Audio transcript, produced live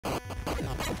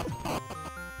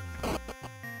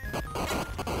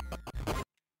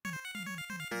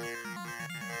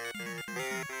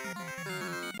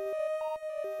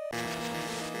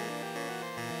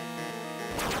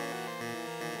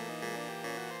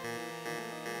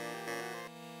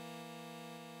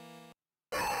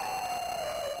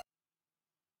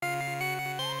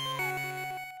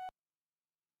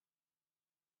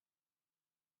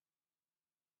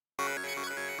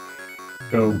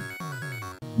Go.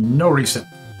 No reset.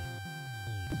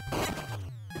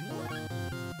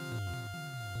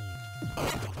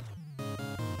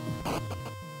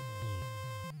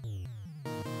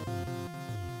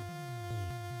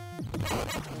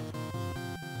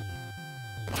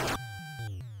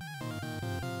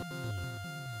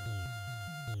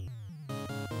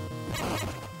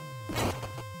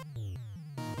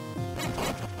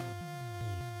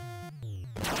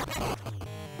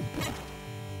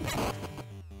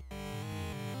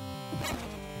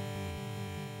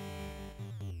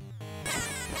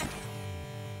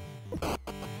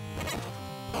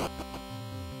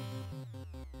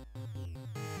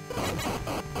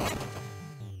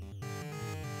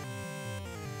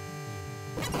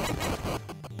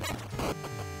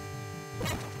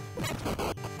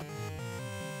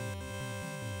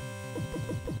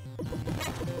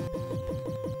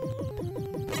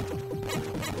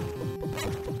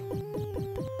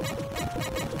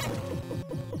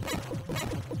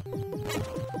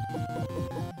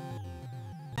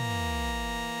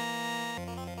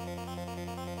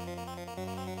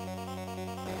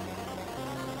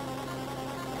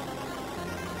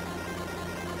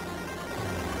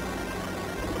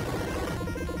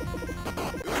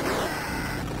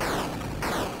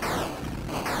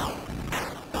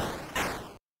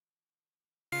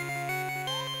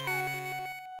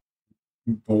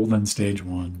 Golden stage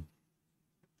 1.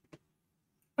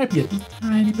 Might be a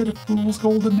tiny bit of fool's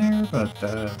gold in there, but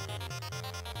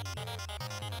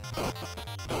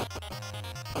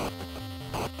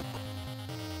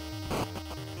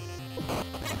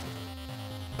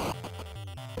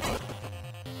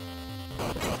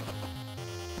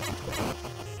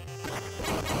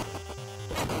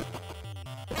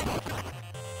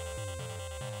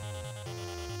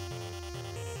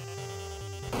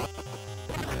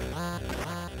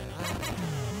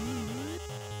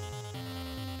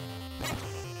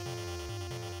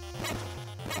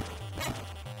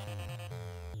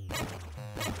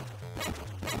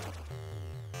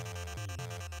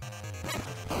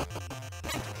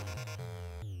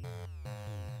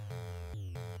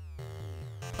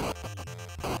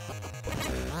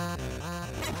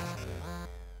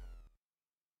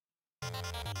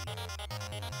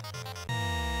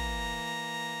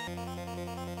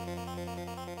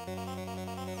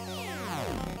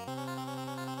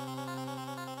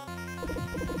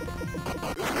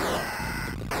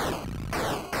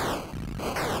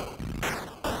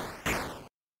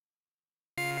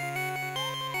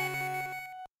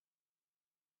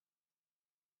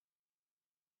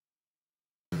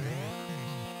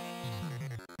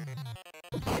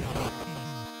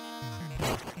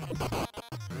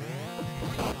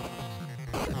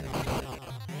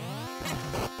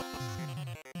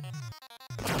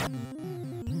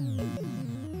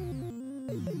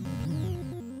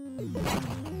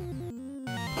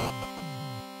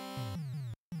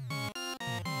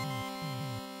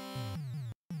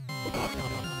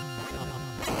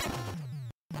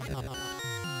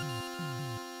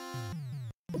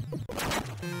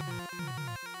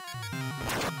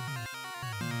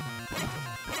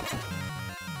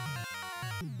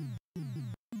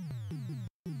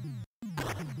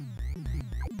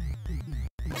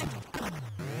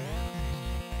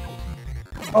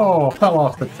oh, fell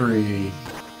off the tree.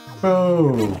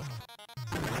 Oh.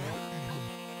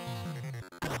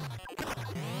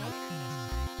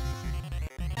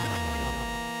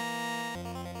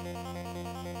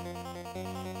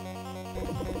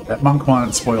 That monk wanted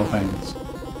to spoil things.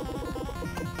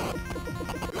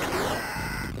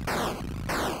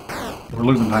 We're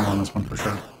losing time on this one for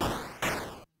sure.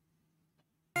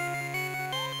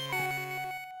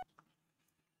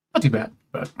 Not too bad,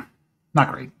 but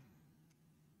not great.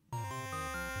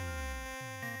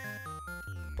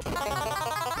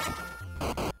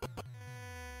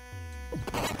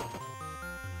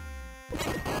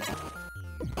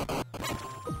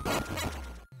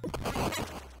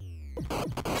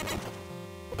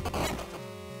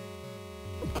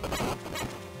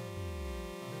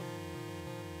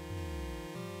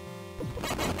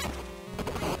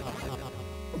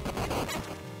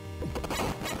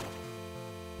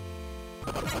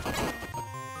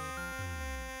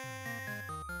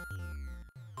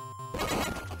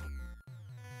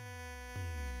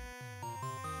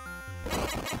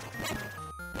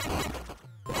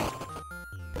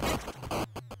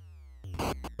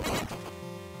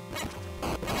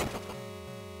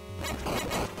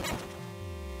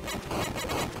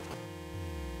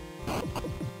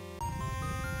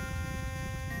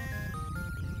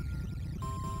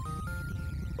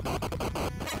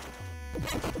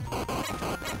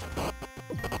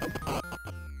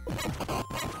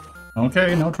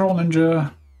 Okay, no troll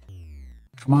ninja.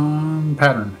 Come on,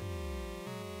 pattern.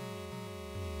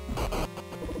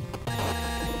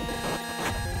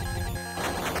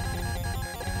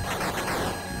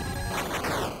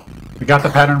 We got the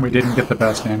pattern, we didn't get the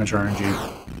best damage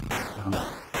RNG.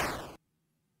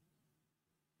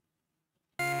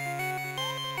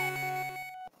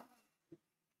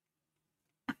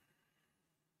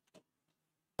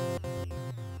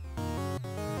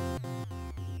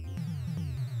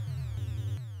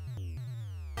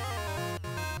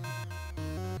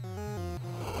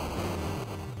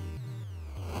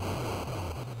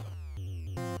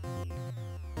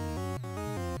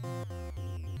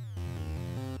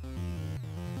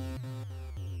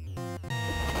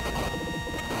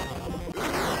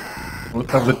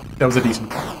 That was a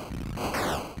decent one.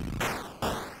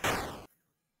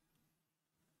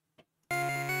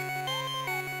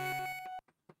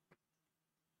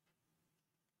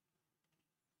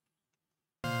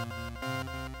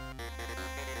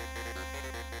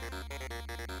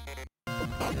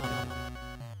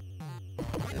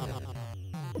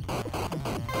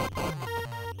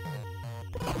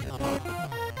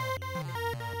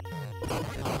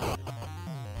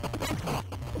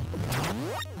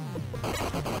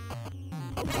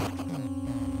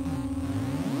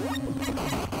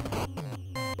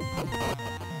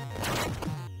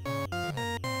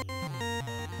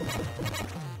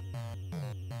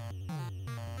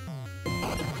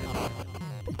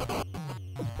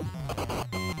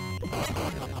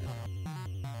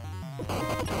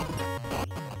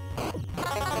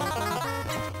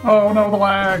 Oh no, the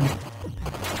lag!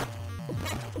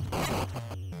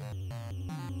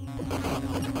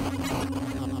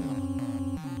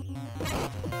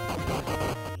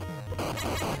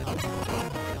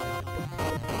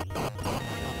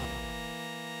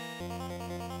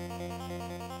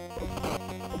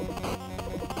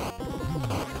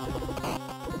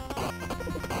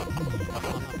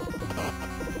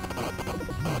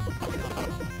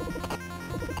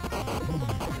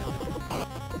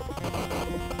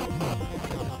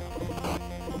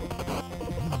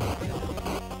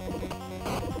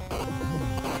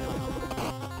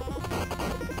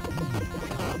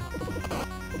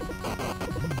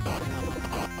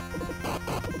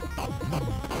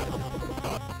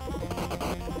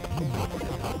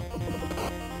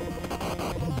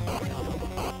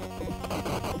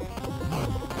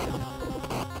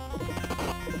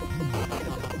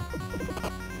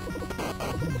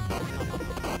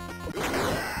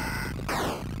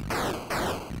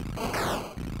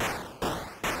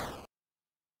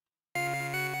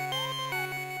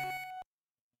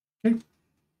 Okay.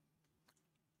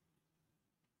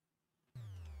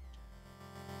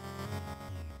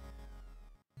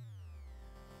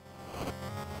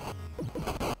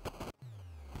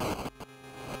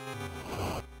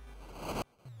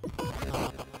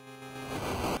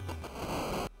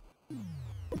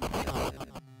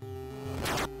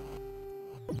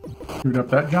 Screwed up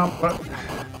that jump, but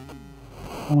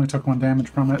only took 1 damage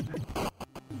from it.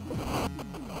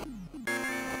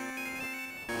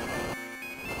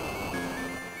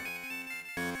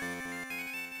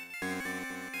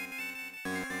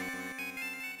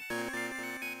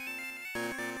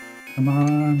 Come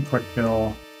on, quick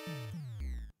kill.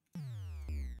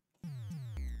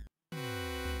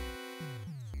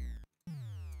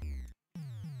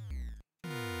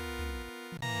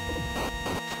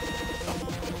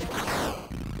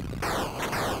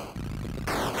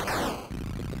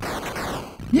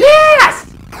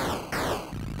 Yes!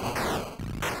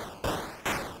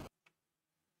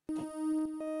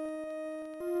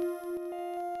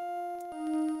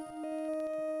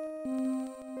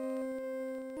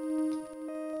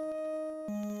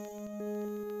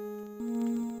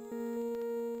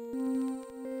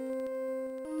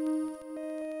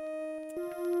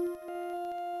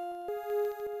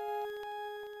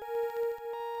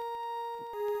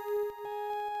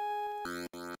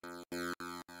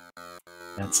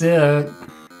 That's it.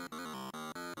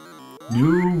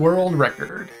 New world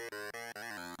record.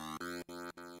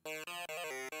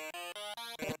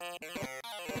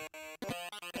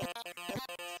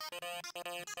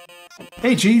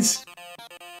 Hey, Cheese.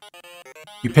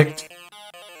 You picked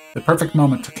the perfect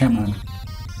moment to come in.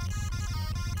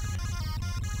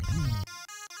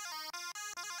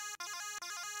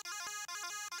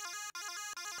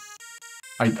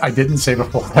 I didn't save a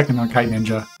full second on Kite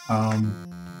Ninja.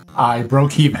 I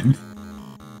broke even.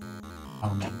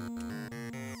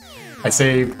 I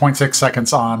saved 0.6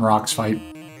 seconds on Rock's fight.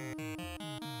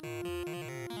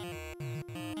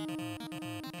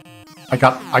 I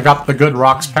got the good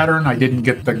Rock's pattern. I didn't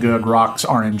get the good Rock's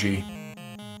RNG.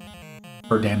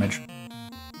 for damage.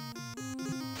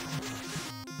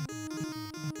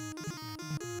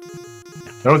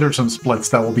 Those are some splits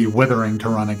that will be withering to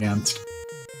run against.